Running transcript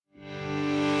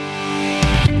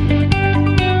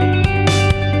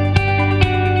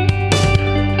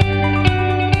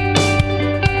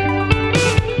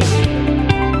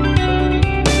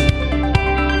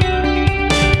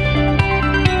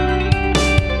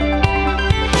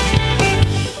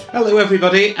Hello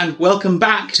everybody and welcome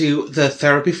back to the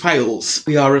Therapy Files.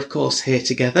 We are of course here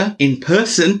together in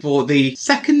person for the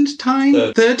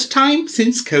third time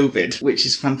since COVID, which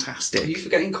is fantastic. Are you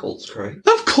forgetting cults, Craig?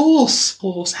 Of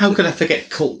course. How could I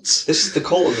forget cults? This is the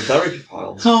cult of the Therapy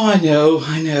Files. Oh, I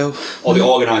know. Or the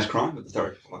organised crime of the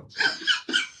Therapy Files.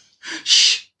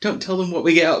 Shh. Don't tell them what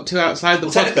we get up to outside the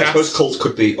podcast. I suppose cults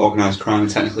could be organised crime, and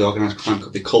technically organised crime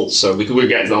could be cults, so we could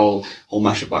get the whole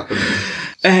mashup back.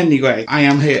 Anyway, I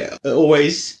am here,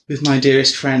 always, with my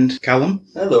dearest friend, Callum.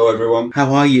 Hello, everyone.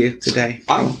 How are you today?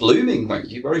 I'm blooming,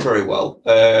 thank you. Very, very well.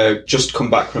 Just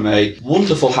come back from a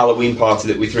wonderful Halloween party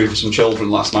that we threw for some children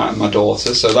last night with my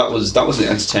daughter, so that was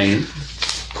entertaining.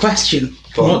 Question.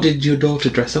 What did your daughter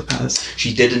dress up as?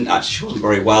 She didn't actually. She wasn't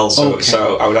very well,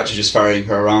 so I was actually just ferrying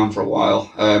her around for a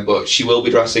while. But she will be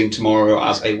dressing tomorrow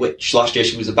as a witch. Last year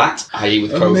she was a bat, i.e.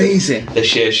 with COVID. Amazing.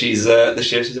 This year she's a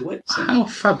witch. So. How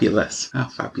fabulous! How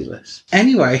fabulous!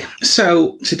 Anyway,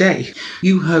 so today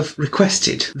you have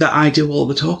requested that I do all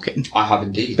the talking. I have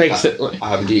indeed. Basically, I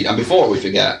have indeed. And before we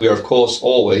forget, we are of course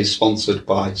always sponsored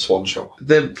by Swanshaw,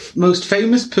 the most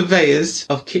famous purveyors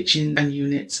of kitchen and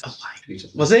units alike.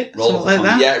 Beautiful. Was it? Roll like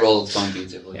that? Yeah, roll the tongue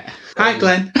beautifully. Yeah. Hi,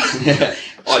 Glenn. Yeah.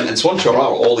 And Swanshaw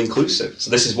are all-inclusive.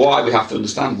 So this is why we have to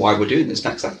understand why we're doing this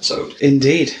next episode.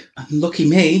 Indeed. And lucky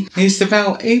me, it's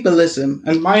about ableism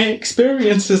and my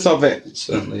experiences of it. It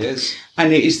certainly is.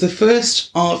 And it is the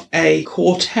first of a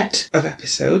quartet of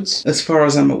episodes, as far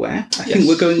as I'm aware. I think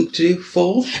we're going to do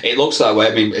 4. It looks that way.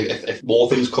 I mean, if more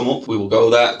things come up, we will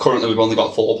go there. Currently, we've only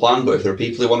got 4 planned, but if there are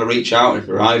people who want to reach out, if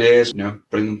there are ideas,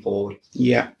 bring them forward.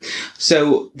 Yeah.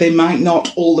 So they might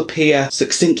not all appear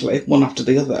succinctly, one after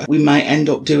the other. We might end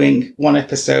up doing one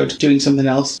episode, doing something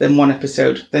else, then one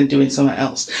episode, then doing something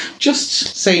else.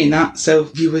 Just saying that so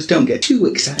viewers don't get too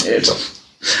excited.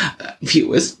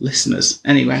 Viewers, listeners,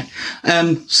 anyway.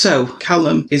 So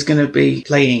Callum is going to be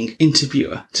playing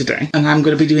interviewer today, and I'm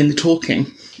going to be doing the talking.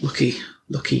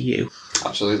 Lucky you.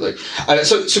 Absolutely.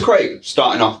 So Craig,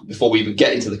 starting off, before we even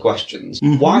get into the questions,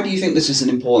 why do you think this is an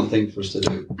important thing for us to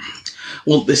do?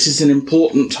 Well, this is an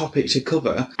important topic to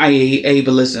cover, i.e.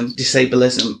 ableism,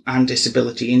 disableism, and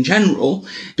disability in general,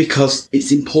 because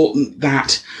it's important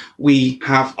that we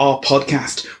have our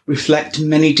podcast reflect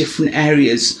many different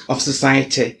areas of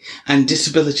society, and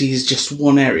disability is just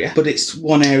one area, but it's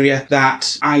one area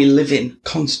that I live in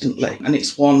constantly, and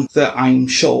it's one that I'm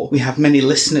sure we have many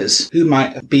listeners who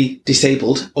might be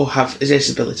disabled or have a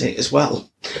disability as well.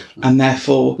 And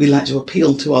therefore, we like to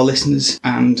appeal to our listeners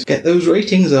and get those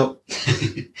ratings up.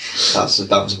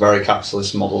 That was a very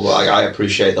capitalist model. I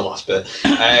appreciate the last bit.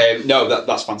 No,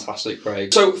 that's fantastic,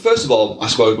 Craig. So, first of all, I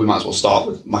suppose we might as well start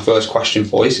with my first question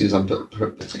for you, since I'm,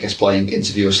 I guess, playing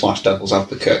interviewer / devil's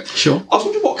advocate. Sure. I was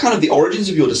wondering what kind of the origins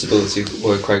of your disability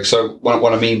were, Craig. So,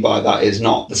 what I mean by that is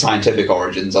not the scientific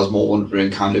origins. I was more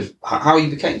wondering kind of how you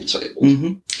became disabled.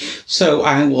 Mm-hmm. So,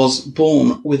 I was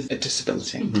born with a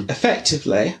disability. Mm-hmm.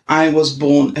 Effectively, I was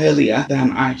born earlier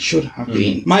than I should have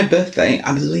been. My birthday,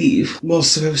 I believe, was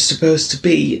supposed to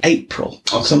be April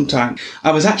sometime.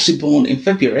 I was actually born in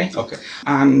February. Okay.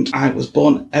 And I was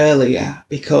born earlier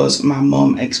because my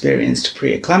mum experienced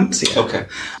preeclampsia. Okay.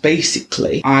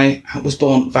 Basically, I was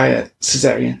born via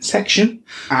cesarean section,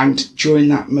 and during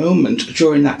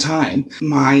that time,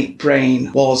 my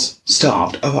brain was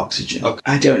starved of oxygen. Okay.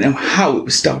 I don't know how it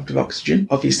was starved of oxygen,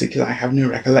 obviously, because I have no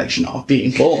recollection of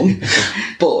being born.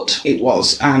 But it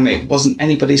was, and it wasn't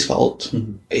anybody's fault.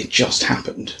 Mm-hmm. It just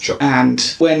happened. Sure. And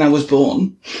when I was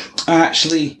born, I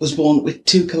actually was born with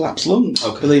 2 collapsed lungs,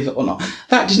 believe it or not.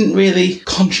 That didn't really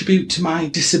contribute to my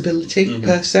disability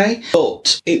per se,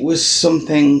 but it was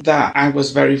something that I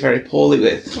was very, very poorly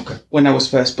with when I was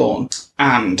first born.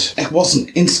 And I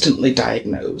wasn't instantly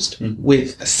diagnosed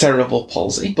with cerebral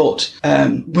palsy, but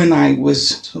when I was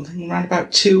something around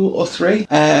about 2 or 3,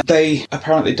 they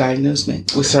apparently diagnosed me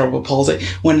with cerebral palsy.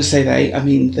 When I say they, I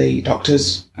mean the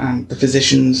doctors and the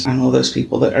physicians and all those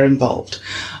people that are involved.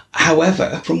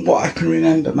 However, from what I can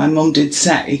remember, my mum did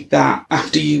say that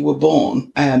after you were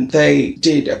born, they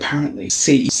did apparently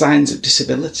see signs of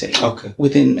disability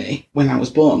within me when I was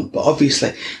born. But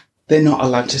obviously, they're not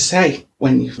allowed to say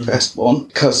when you're first born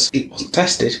because it wasn't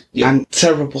tested. Yeah. And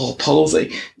cerebral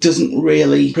palsy doesn't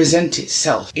really present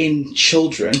itself in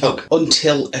children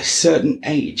until a certain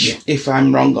age. Yeah. If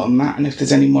I'm wrong on that, and if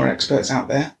there's any more experts out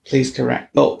there, please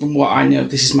correct. But from what I know,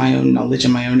 this is my own knowledge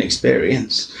and my own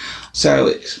experience. So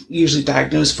it's usually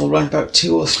diagnosed for around about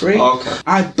 2 or 3. Okay.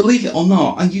 I believe it or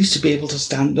not, I used to be able to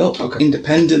stand up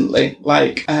independently.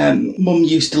 Like, Mum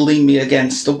used to lean me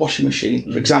against the washing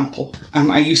machine, for example.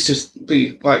 And I used to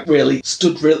be, like, really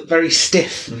stood very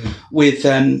stiff with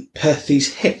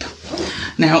Perthes hip.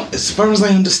 Now, as far as I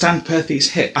understand Perthes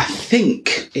hip, I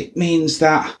think it means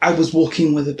that I was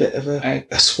walking with a bit of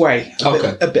a sway,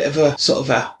 a bit of a sort of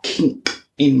a kink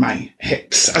in my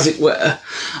hips, as it were.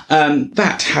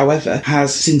 That, however,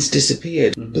 has since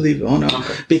disappeared, believe it or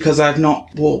not, because I've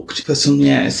not walked for some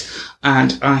years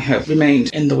and I have remained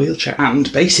in the wheelchair.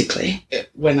 And basically,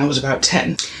 when I was about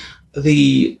 10,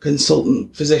 the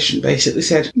consultant physician basically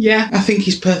said, yeah, I think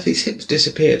his Perthes hips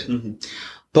disappeared.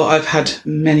 But I've had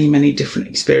many, many different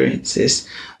experiences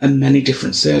and many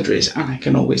different surgeries, and I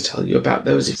can always tell you about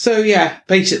those. So yeah,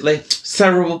 basically,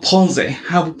 cerebral palsy,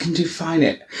 how we can define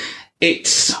it?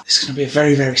 It's going to be a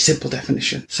very, very simple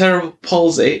definition. Cerebral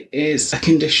palsy is a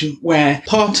condition where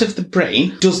part of the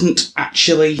brain doesn't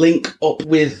actually link up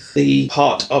with the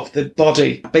part of the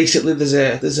body. Basically,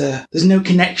 there's no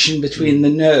connection between the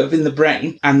nerve in the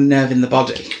brain and the nerve in the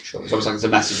body. Sure. It's almost like it's a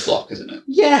massive block, isn't it?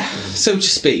 Yeah, so to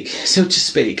speak.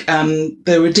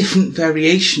 There are different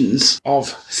variations of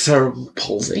cerebral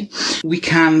palsy. We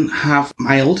can have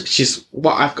mild, which is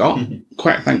what I've got,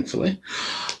 quite thankfully,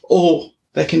 or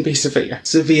they can be severe.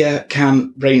 Severe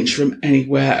can range from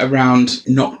anywhere around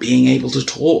not being able to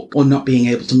talk or not being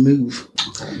able to move.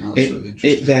 Okay,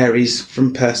 it varies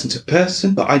from person to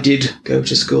person, but I did go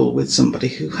to school with somebody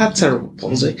who had cerebral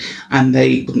palsy and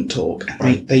they couldn't talk.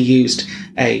 Right. They used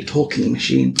a talking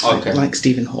machine like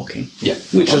Stephen Hawking,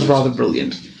 which was rather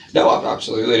brilliant. No,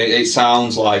 absolutely. It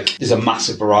sounds like there's a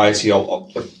massive variety of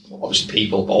obviously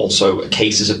people, but also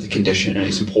cases of the condition, and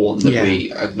it's important that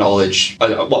we acknowledge,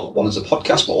 one as a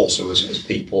podcast, but also as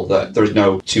people, that there is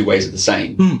no two ways of the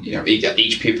same. You know,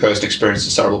 each person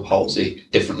experiences cerebral palsy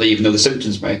differently, even though the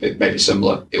symptoms may be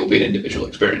similar. It will be an individual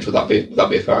experience. Would that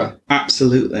be fair?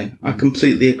 Absolutely. I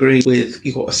completely agree with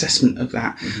your assessment of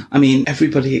that. I mean,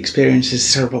 everybody experiences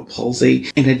cerebral palsy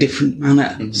in a different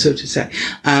manner, so to say.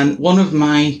 And one of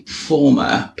my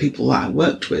former people that I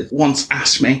worked with once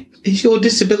asked me, is your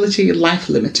disability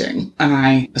life-limiting?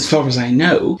 And as far as I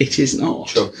know, it is not.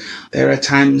 Sure. There are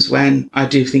times when I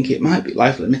do think it might be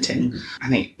life-limiting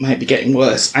and it might be getting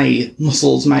worse, i.e.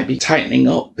 muscles might be tightening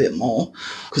up a bit more,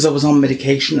 because I was on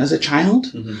medication as a child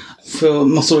for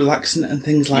muscle relaxant and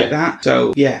things like that.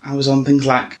 So, yeah, I was on things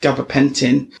like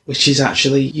gabapentin, which is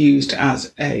actually used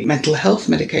as a mental health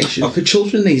medication for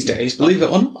children these days, believe it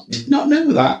or not. Did not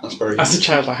know that. That's very As a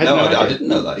child, I had no idea. I didn't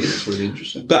know that either. It's really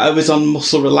interesting. But I was on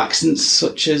muscle relaxants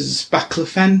such as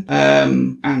baclofen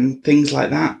and things like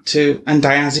that and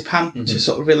diazepam to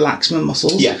sort of relax my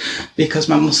muscles because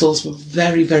my muscles were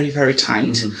very, very, very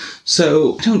tight.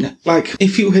 So I don't know, like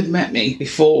if you had met me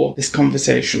before this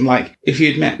conversation, like if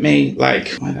you'd met me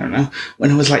like, I don't know,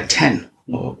 when I was like 10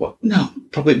 or what? No,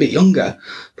 probably a bit younger,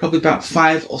 probably about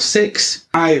 5 or 6,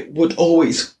 I would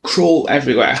always crawl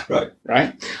everywhere.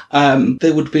 Right.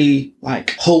 There would be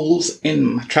like holes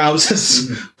in my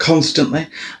trousers constantly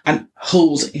and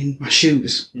holes in my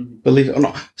shoes, believe it or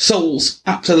not. Soles,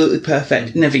 absolutely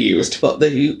perfect, never used, but there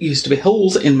used to be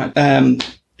holes in my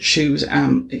shoes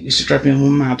and it used to drive me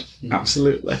mad,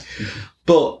 absolutely.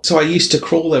 But, so I used to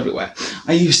crawl everywhere.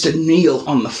 I used to kneel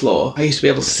on the floor. I used to be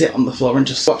able to sit on the floor and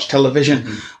just watch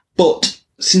television. But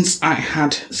since I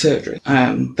had surgery,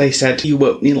 they said, you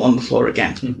won't kneel on the floor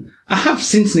again. I have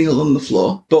since kneeled on the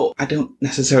floor, but I don't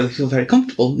necessarily feel very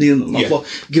comfortable kneeling on the floor,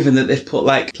 given that they've put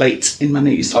like plates in my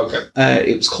knees.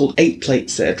 It was called 8-plate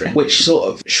surgery, which sort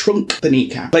of shrunk the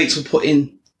kneecap. Plates were put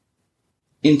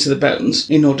into the bones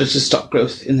in order to stop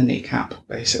growth in the kneecap,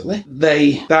 basically.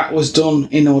 That was done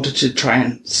in order to try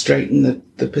and straighten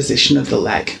the position of the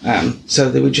leg. So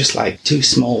they were just like 2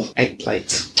 small 8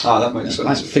 plates. That makes sense.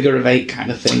 Like figure of 8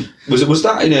 kind of thing. Was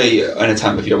that in an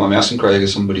attempt, if you don't mind me asking, Craig,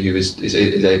 as somebody who is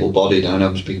able-bodied, and I know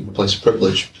I'm speaking from a place of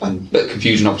privilege, and a bit of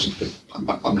confusion, obviously,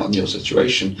 but I'm not in your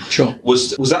situation. Sure.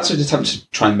 Was that an attempt to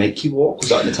try and make you walk? Was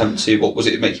that an attempt to, what was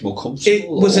it, make you more comfortable? It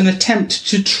was an attempt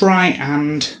to try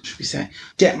and, should we say,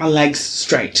 get my legs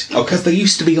straight. Because they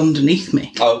used to be underneath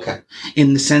me.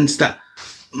 In the sense that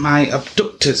my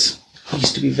abductors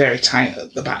used to be very tight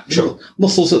at the back. Sure.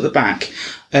 Muscles at the back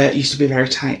used to be very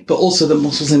tight, but also the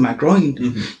muscles in my groin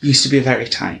used to be very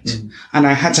tight. And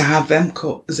I had to have them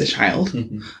cut as a child.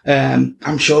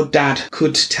 I'm sure Dad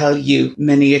could tell you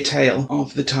many a tale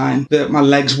of the time that my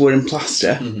legs were in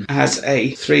plaster as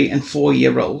a 3 and 4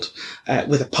 year old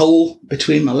with a pole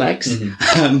between my legs.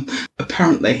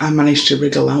 Apparently, I managed to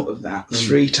wriggle out of that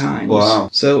 3 times. Wow.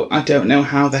 So I don't know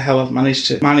how the hell I've managed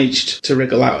to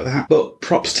wriggle out of that, but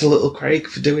props to little Craig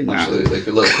for doing that. Absolutely.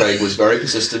 Little Craig was very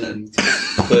persistent and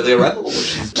clearly a rebel, which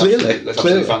is Clearly.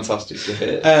 absolutely fantastic to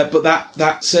hear. But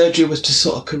that surgery was to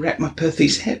sort of correct my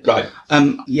perfect hip. Right.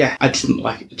 Yeah, I didn't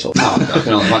like it at all. I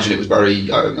can imagine it was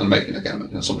very, I'm making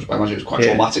assumptions, but I imagine it was quite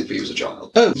traumatic for you as a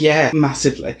child. Oh, yeah,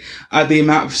 massively. The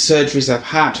amount of surgeries I've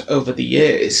had over the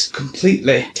years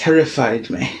completely terrified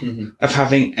me of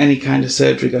having any kind of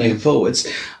surgery going forwards.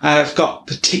 I've got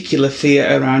particular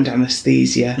fear around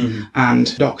anaesthesia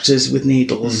and doctors with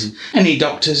needles. Any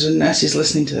doctors and nurses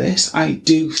listening to this, I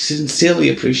do sincerely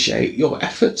appreciate your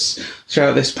efforts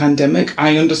throughout this pandemic.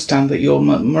 I understand that you're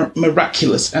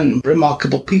miraculous and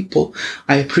remarkable people.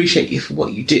 I appreciate you for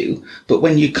what you do, but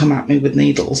when you come at me with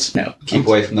needles, no. Keep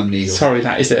away from them needles. Sorry,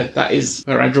 that is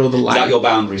where I draw the line. Is that your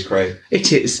boundaries, Craig?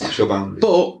 It is. That's your boundaries.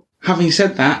 But having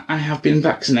said that, I have been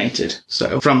vaccinated,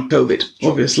 so from COVID,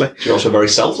 obviously. So you're also a very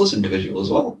selfless individual as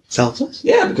well. Selfless?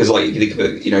 Yeah, because like if you think of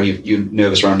it, you're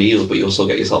nervous around needles, but you also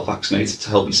get yourself vaccinated to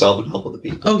help yourself and help other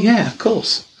people. Oh yeah, of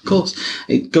course.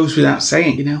 It goes without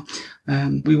saying,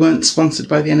 we weren't sponsored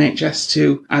by the NHS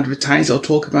to advertise or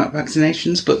talk about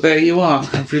vaccinations, but there you are,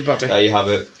 everybody. There you have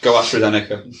it. Go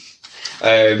AstraZeneca.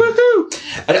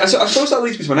 I suppose that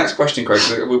leads me to my next question, Craig.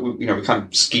 We kind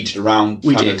of skeeted around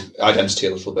of identity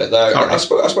a little bit there. I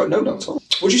suppose no at all.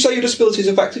 Would you say your disability has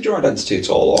affected your identity at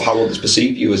all, or how others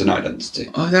perceive you as an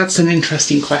identity? Oh, that's an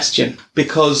interesting question,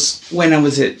 because when I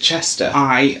was at Chester,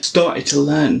 I started to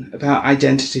learn about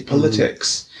identity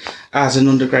politics as an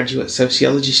undergraduate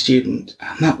sociology student,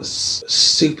 and that was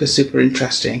super, super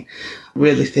interesting.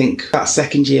 Really think that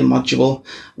second year module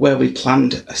where we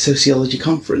planned a sociology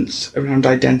conference around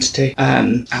identity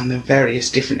and the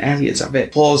various different areas of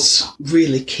it was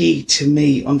really key to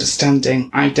me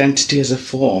understanding identity as a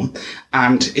form,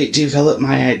 and it developed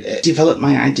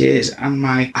my ideas and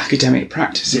my academic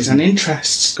practices and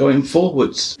interests going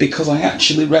forwards, because I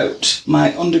actually wrote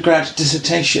my undergrad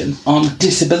dissertation on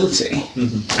disability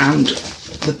and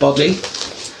the body,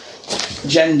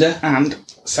 gender and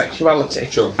sexuality.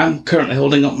 Sure. I'm currently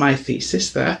holding up my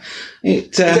thesis there.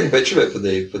 Take a picture of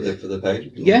it for the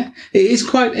page. Yeah, it is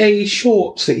quite a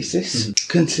short thesis,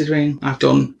 considering I've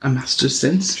done a master's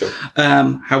since. Sure.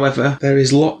 However, there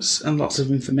is lots and lots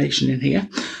of information in here.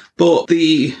 But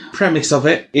the premise of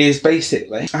it is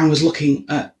basically, I was looking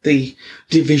at the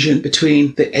division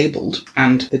between the abled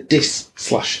and the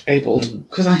dis/abled,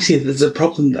 because I see there's a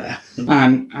problem there.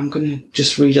 And I'm going to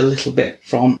just read a little bit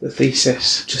from the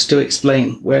thesis, just to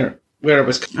explain where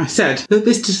I said that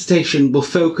this dissertation will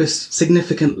focus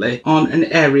significantly on an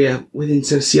area within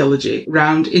sociology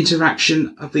around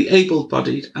interaction of the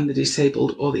able-bodied and the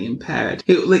disabled or the impaired.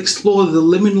 It will explore the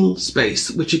liminal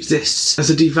space which exists as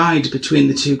a divide between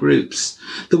the two groups,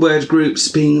 the word groups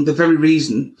being the very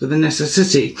reason for the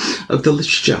necessity of the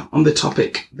literature on the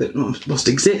topic that must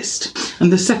exist.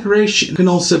 And the separation can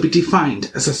also be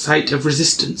defined as a site of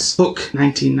resistance. Book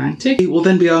 1990. It will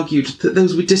then be argued that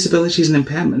those with disabilities and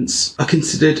impairments are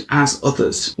considered as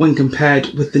others when compared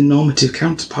with the normative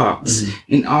counterparts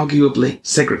in arguably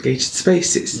segregated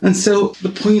spaces. And so the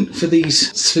point for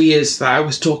these spheres that I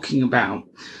was talking about,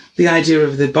 the idea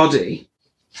of the body,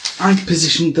 I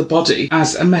positioned the body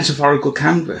as a metaphorical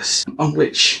canvas on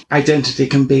which identity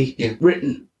can be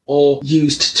written or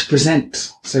used to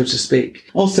present, so to speak.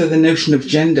 Also, the notion of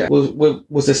gender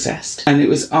was assessed, and it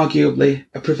was arguably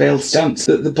a prevailed stance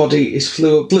that the body is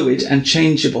fluid and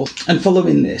changeable. And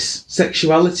following this,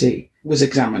 sexuality was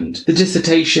examined. The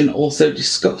dissertation also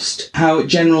discussed how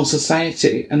general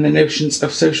society and the notions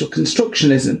of social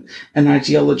constructionism and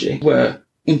ideology were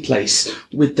in place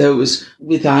with those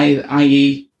with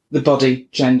i.e. the body,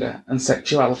 gender and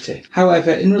sexuality.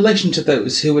 However, in relation to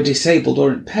those who are disabled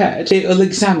or impaired, it will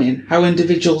examine how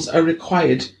individuals are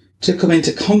required to come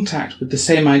into contact with the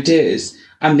same ideas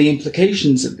and the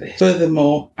implications of this.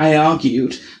 Furthermore, I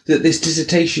argued that this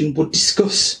dissertation would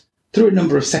discuss, through a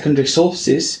number of secondary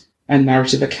sources and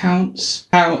narrative accounts,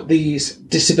 how these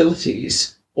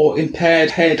disabilities or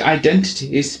impaired head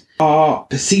identities are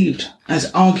perceived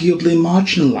as arguably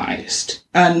marginalised,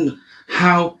 and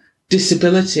how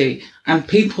disability and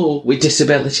people with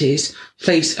disabilities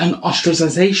face an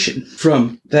ostracisation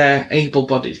from their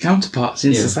able-bodied counterparts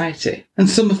in society. And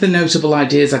some of the notable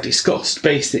ideas I discussed,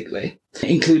 basically,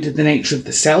 included the nature of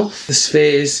the self, the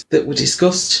spheres that were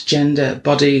discussed, gender,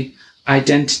 body,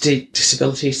 identity,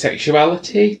 disability,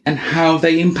 sexuality, and how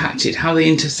they impacted, how they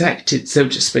intersected, so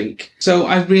to speak. So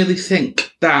I really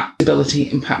think that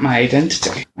disability impact my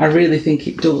identity. I really think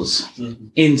it does,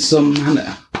 in some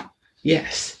manner.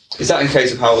 Yes. Is that in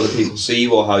case of how other people see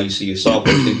you or how you see yourself?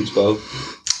 Or do you think it's both?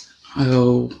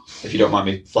 Oh. If you don't mind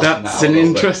me fleshing that out. That's an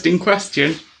interesting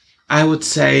question. I would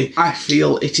say I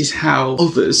feel it is how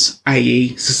others,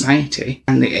 i.e. society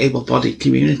and the able-bodied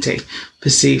community,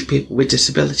 perceive people with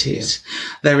disabilities.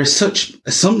 There are such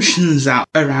assumptions out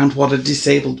around what a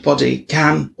disabled body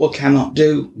can or cannot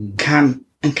do, can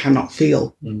and cannot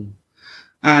feel.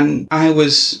 And I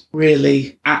was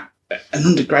really at an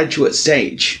undergraduate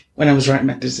stage when I was writing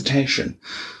my dissertation.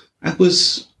 I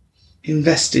was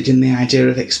invested in the idea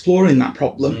of exploring that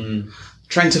problem,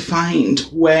 trying to find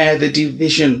where the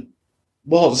division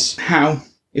was. How,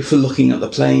 if we're looking at the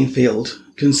playing field,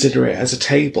 consider it as a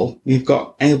table. You've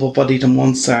got able-bodied on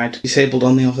one side, disabled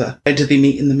on the other. Where do they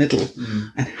meet in the middle?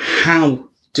 And how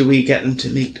do we get them to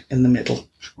meet in the middle?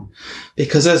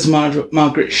 Because as Margaret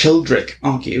Shildrick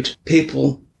argued,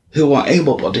 people who are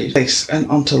able-bodied face an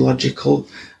ontological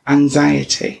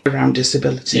anxiety around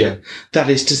disability. Yeah. That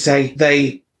is to say,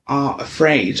 they are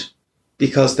afraid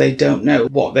because they don't know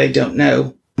what they don't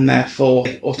know, and therefore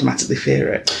they automatically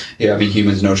fear it. Yeah, I mean,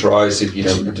 humans notorious,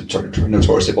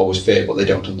 notorious, they've always feared what they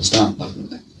don't understand,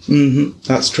 haven't they?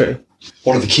 That's true.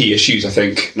 One of the key issues, I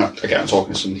think, again, I'm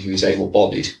talking to somebody who is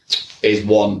able-bodied, is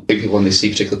one, big people when they see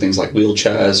particular things like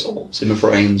wheelchairs or Zimmer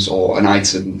frames or an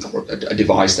item or a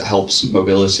device that helps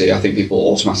mobility, I think people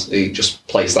automatically just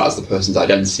place that as the person's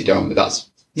identity, don't they?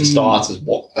 That's for starters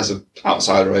what, as an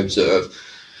outsider, I observe.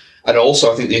 And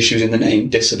also, I think the issue is in the name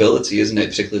disability, isn't it?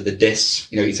 Particularly the dis.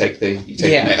 You take the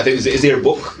name. I think is there a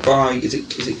book by is it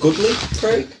Goodley,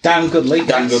 Craig? Dan Goodley.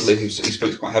 Dan Goodley, he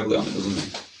speaks quite heavily on it, doesn't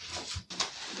he?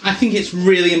 I think it's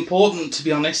really important, to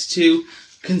be honest, to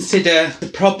consider the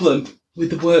problem with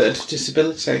the word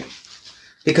disability.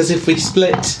 Because if we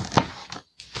split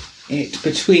it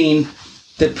between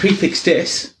the prefix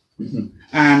dis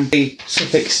and the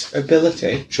suffix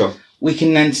ability, we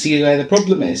can then see where the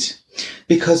problem is.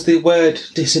 Because the word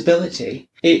disability,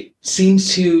 it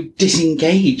seems to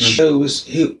disengage those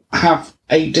who have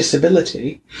a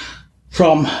disability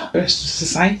from the rest of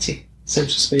society, so to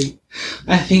speak.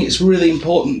 I think it's really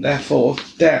important, therefore,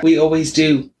 that we always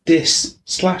do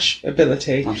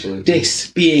dis/ability. Absolutely.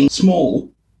 Dis being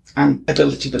small and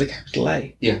ability with a capital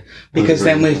A. Yeah. Because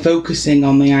then we're focusing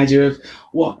on the idea of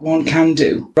what one can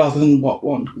do rather than what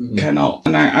one cannot.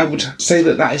 And I would say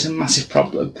that is a massive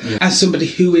problem. Yeah. As somebody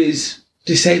who is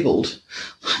disabled,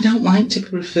 I don't like to be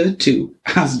referred to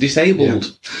as disabled.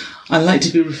 Yeah. I like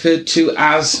to be referred to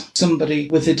as somebody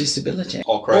with a disability.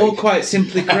 Or Craig. Or quite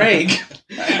simply Craig.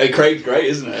 Hey, Craig's great,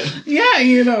 isn't it? Yeah,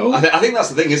 you know. I think that's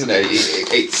the thing, isn't it?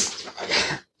 It's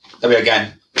I mean,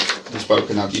 again, we've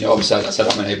spoken of, obviously I said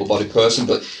I'm an able-bodied person,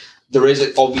 but there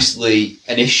is obviously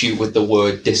an issue with the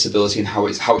word disability and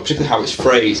particularly how it's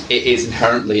phrased. It is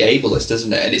inherently ableist,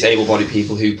 isn't it? And it's able-bodied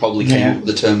people who probably came up with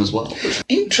the term as well.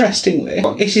 Interestingly,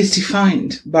 it is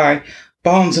defined by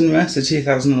Barnes and Mercer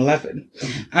 2011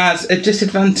 as a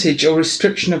disadvantage or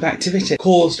restriction of activity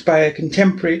caused by a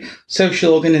contemporary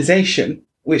social organisation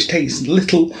which takes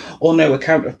little or no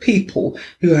account of people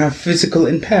who have physical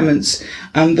impairments,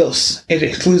 and thus it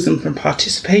excludes them from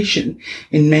participation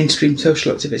in mainstream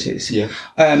social activities. Yeah.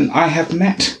 I have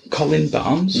met Colin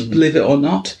Barnes, believe it or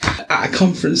not, at a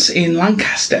conference in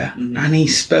Lancaster, and he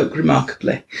spoke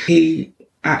remarkably. He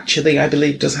actually, I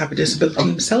believe, does have a disability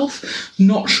himself.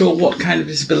 Not sure what kind of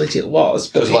disability it was.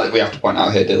 Because we have to point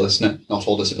out here, dear listener, not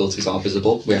all disabilities are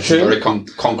visible. We have to be very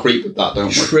concrete with that, don't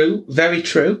we? True, very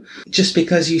true. Just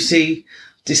because you see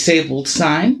disabled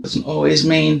sign doesn't always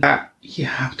mean that you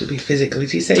have to be physically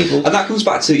disabled. And that comes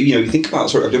back to, you think about,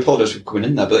 sorry, I do apologise for coming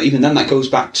in there, but even then that goes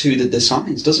back to the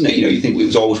signs, doesn't it? You think it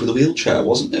was always with a wheelchair,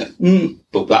 wasn't it?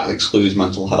 But that excludes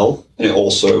mental health. And it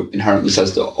also inherently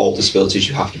says that all disabilities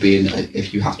you have to be in,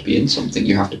 if you have to be in something,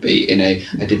 you have to be in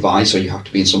a device, or you have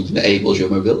to be in something that enables your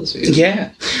mobility.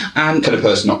 Yeah. And can a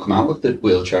person not come out with the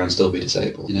wheelchair and still be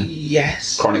disabled?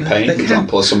 Yes. Chronic pain, for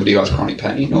example, or somebody who has chronic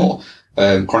pain, or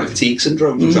chronic fatigue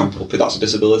syndrome, for example, that's a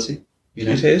disability.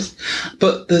 It is.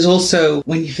 But there's also,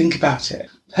 when you think about it,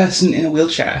 a person in a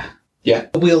wheelchair,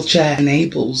 a wheelchair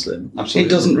enables them. Absolutely.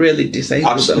 It doesn't really disable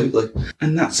them. Absolutely.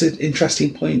 And that's an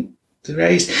interesting point to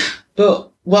raise. But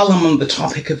while I'm on the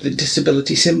topic of the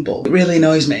disability symbol, it really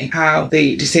annoys me how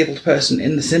the disabled person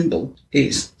in the symbol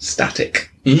is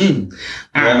static.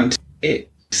 And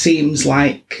it seems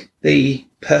like the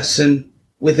person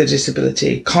with a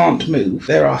disability can't move.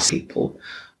 There are people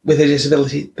with a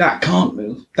disability that can't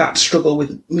move, that struggle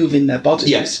with moving their bodies.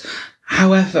 Yes.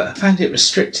 However, I find it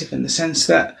restrictive in the sense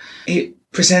that it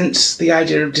presents the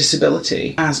idea of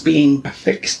disability as being a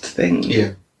fixed thing.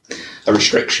 Yeah. A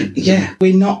restriction. Yeah.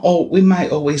 We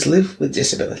might always live with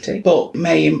disability, but it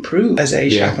may improve as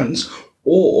age happens,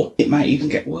 or it might even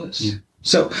get worse. Yeah.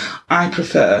 So I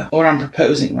prefer, or I'm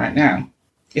proposing right now,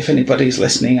 if anybody's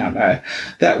listening out there,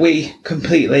 that we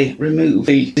completely remove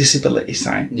the disability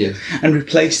sign and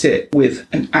replace it with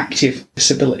an active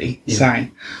disability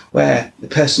sign where the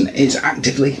person is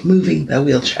actively moving their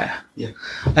wheelchair.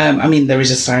 I mean, there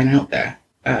is a sign out there,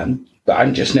 but I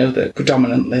just know that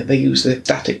predominantly they use the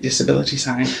static disability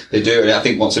sign. They do, and I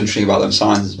think what's interesting about them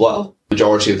signs as well,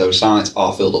 majority of those signs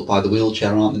are filled up by the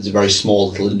wheelchair, aren't they? There's a very small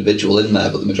little individual in there,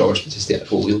 but the majority of it is the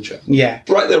actual wheelchair. Yeah.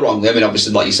 Right there, wrong. I mean,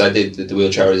 obviously, like you said, the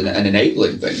wheelchair is an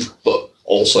enabling thing, but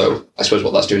also, I suppose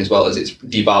what that's doing as well is it's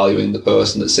devaluing the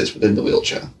person that sits within the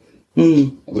wheelchair,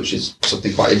 which is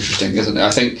something quite interesting, isn't it?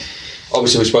 I think,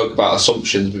 obviously, we spoke about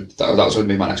assumptions. That was going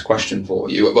to be my next question for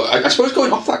you. But I suppose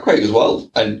going off that, Craig, as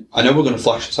well, and I know we're going to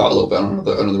flesh this out a little bit on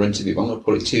another interview, but I'm going to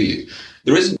put it to you.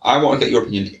 I want to get your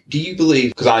opinion. Do you believe,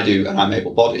 because I do and I'm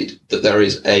able-bodied, that there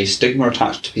is a stigma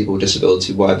attached to people with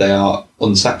disability where they are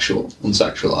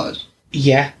unsexualised?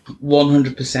 Yeah,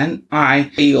 100%. I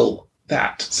feel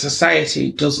that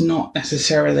society does not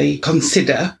necessarily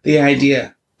consider the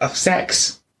idea of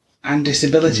sex and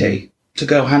disability to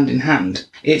go hand in hand.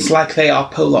 It's like they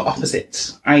are polar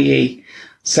opposites, i.e.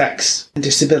 sex and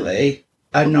disability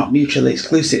are not mutually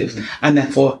exclusive and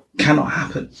therefore cannot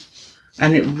happen.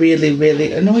 And it really,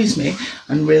 really annoys me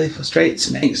and really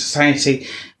frustrates me. I think society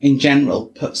in general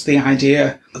puts the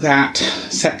idea that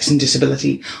sex and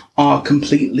disability are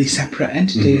completely separate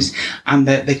entities and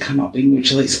that they cannot be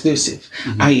mutually exclusive,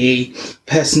 i.e.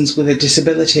 persons with a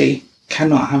disability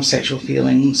cannot have sexual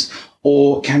feelings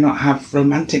or cannot have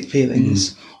romantic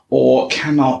feelings or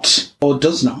cannot or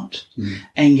does not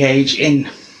engage in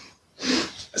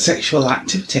sexual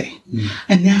activity.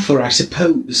 And therefore, I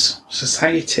suppose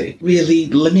society really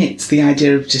limits the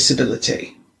idea of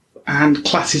disability and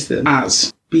classes them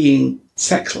as being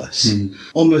sexless,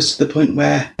 almost to the point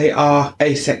where they are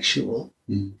asexual,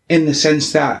 in the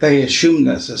sense that they assume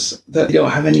that they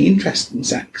don't have any interest in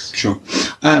sex. Sure.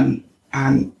 And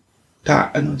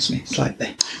that annoys me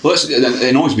slightly. Well, it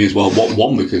annoys me as well.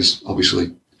 One, because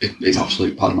obviously it's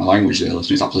absolute, pardon my language there,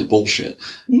 listen, it's absolute bullshit.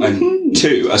 And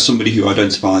two, as somebody who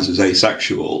identifies as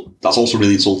asexual, that's also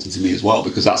really insulting to me as well,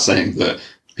 because that's saying that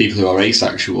people who are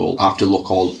asexual have to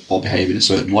look or behave in a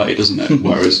certain way, doesn't it?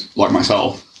 Whereas, like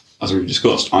myself, as we've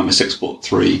discussed, I'm a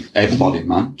 6'3" able-bodied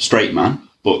man, straight man,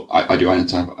 but I do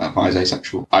identify as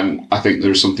asexual. I think there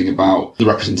is something about the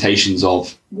representations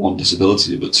of one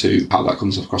disability, but two, how that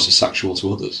comes across as sexual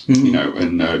to others. You know,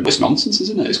 and it's nonsense,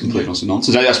 isn't it? It's complete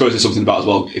nonsense. I suppose there's something about as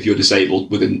well, if you're disabled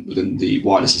within the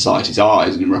wider society's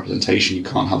eyes and in representation, you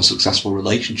can't have a successful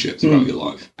relationship throughout your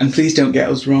life. And please don't get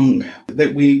us wrong,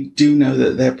 that we do know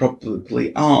that there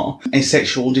probably are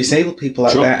asexual disabled people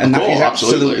out there, and that is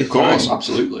absolutely fine. Of course,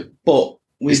 absolutely. But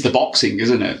it's the boxing,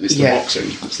 isn't it? It's the boxing.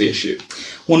 That's the issue.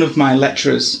 One of my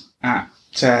lecturers at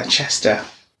Chester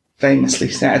famously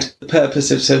said, the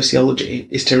purpose of sociology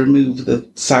is to remove the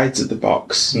sides of the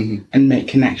box and make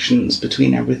connections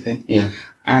between everything. Yeah.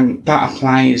 And that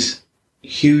applies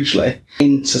hugely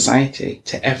in society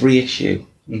to every issue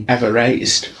ever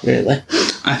raised, really.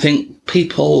 I think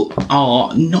people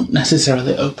are not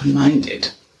necessarily open-minded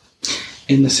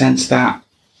in the sense that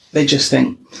they just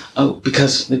think, oh,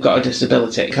 because they've got a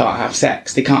disability, they can't have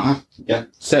sex, they can't have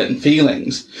certain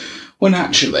feelings. When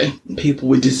actually, people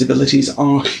with disabilities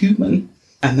are human,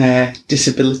 and their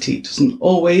disability doesn't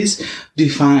always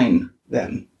define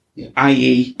them.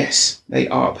 I.e., yes, they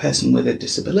are a person with a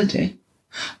disability,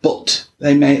 but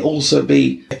they may also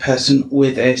be a person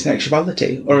with a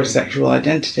sexuality or a sexual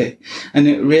identity. And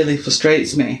it really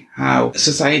frustrates me how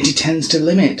society tends to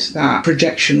limit that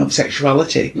projection of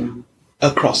sexuality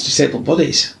across disabled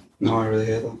bodies. No, I really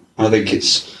hear that. I think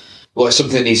it's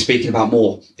something that needs speaking about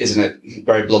more, isn't it?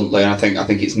 Very bluntly, and I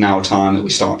think it's now time that we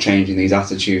start changing these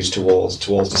attitudes towards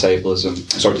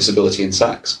disability and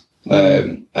sex,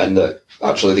 and that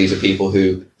actually these are people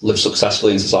who live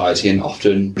successfully in society and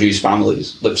often produce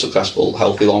families, live successful,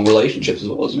 healthy, long relationships as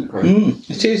well, isn't it, Craig?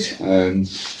 It is.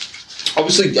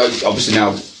 Obviously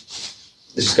now,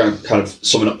 this is kind of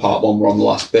summing up part one. We're on the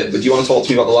last bit, but do you want to talk to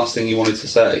me about the last thing you wanted to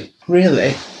say?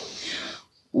 Really?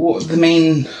 What the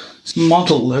main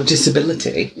model of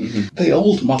disability, the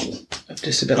old model of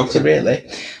disability really,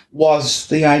 was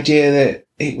the idea that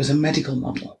it was a medical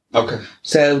model. Okay.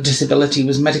 So disability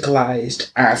was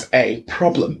medicalised as a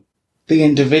problem. The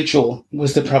individual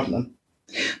was the problem.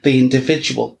 The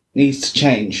individual needs to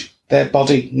change. Their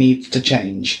body needs to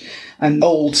change. And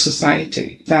old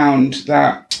society found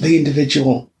that the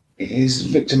individual is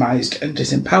victimised and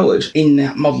disempowered in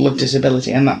that model of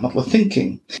disability and that model of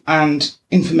thinking. And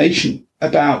information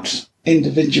about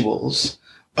individuals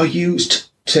are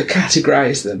used to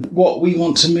categorise them, what we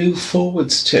want to move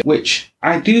forwards to, which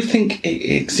I do think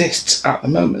it exists at the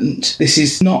moment. This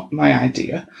is not my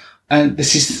idea, and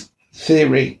this is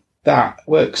theory that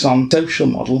works on social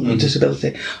model of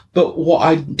disability. But what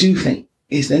I do think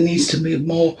is there needs to be a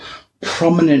more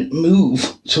prominent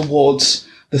move towards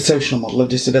the social model of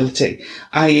disability,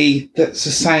 i.e. that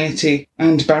society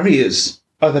and barriers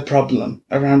are the problem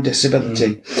around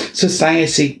disability.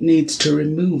 Society needs to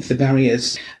remove the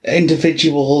barriers.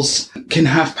 Individuals can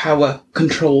have power,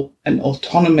 control and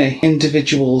autonomy.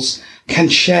 Individuals can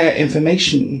share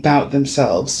information about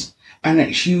themselves, and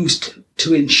it's used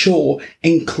to ensure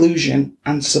inclusion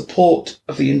and support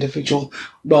of the individual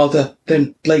rather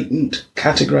than blatant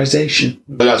categorisation.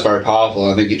 But that's very powerful.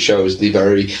 I think it shows the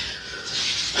very,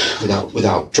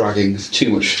 without dragging too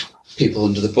much people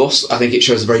under the bus, I think it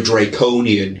shows a very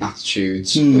draconian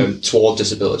attitudes toward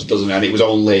disability, doesn't it? And it was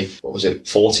only,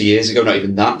 40 years ago, not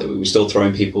even that we were still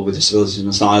throwing people with disabilities in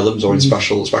asylums or in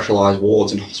specialised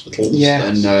wards in hospitals.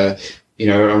 Yes. And,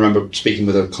 I remember speaking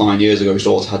with a client years ago whose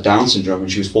daughter had Down syndrome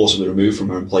and she was forcibly removed from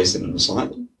her and placed in an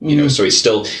asylum. So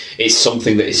it's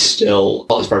something that is still,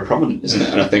 it's very prominent, isn't it?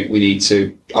 And I think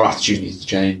our attitude needs to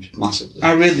change massively.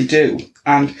 I really do.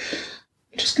 And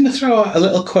I'm just going to throw out a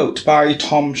little quote by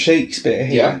Tom Shakespeare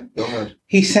here. Yeah, go ahead.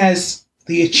 He says,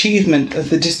 "The achievement of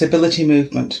the disability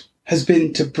movement has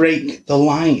been to break the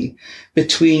line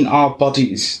between our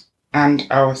bodies and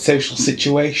our social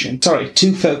situation.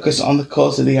 To focus on the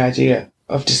cause of the idea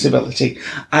of disability,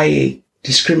 i.e.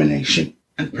 discrimination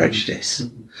and prejudice."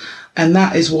 And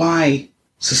that is why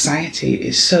society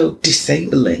is so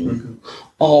disabling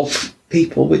of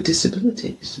people with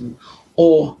disabilities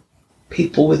or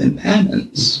people with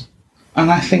impairments. And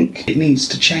I think it needs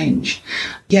to change.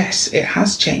 Yes, it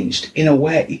has changed in a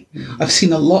way. I've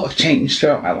seen a lot of change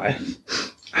throughout my life.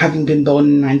 Having been born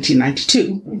in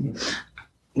 1992,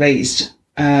 raised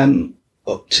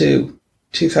up to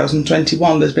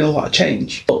 2021, there's been a lot of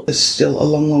change. But there's still a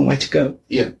long, long way to go.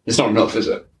 Yeah, it's not enough, is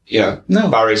it? No.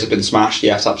 Barriers have been smashed,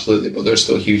 yes, absolutely, but there's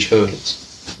still huge hurdles.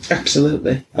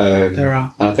 Absolutely. There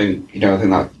are. And I think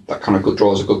that kind of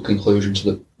draws a good conclusion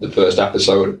to the first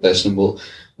episode of this, and we'll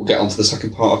get on to the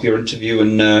second part of your interview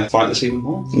and fight this even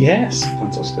more. Yes.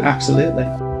 Fantastic.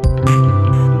 Absolutely.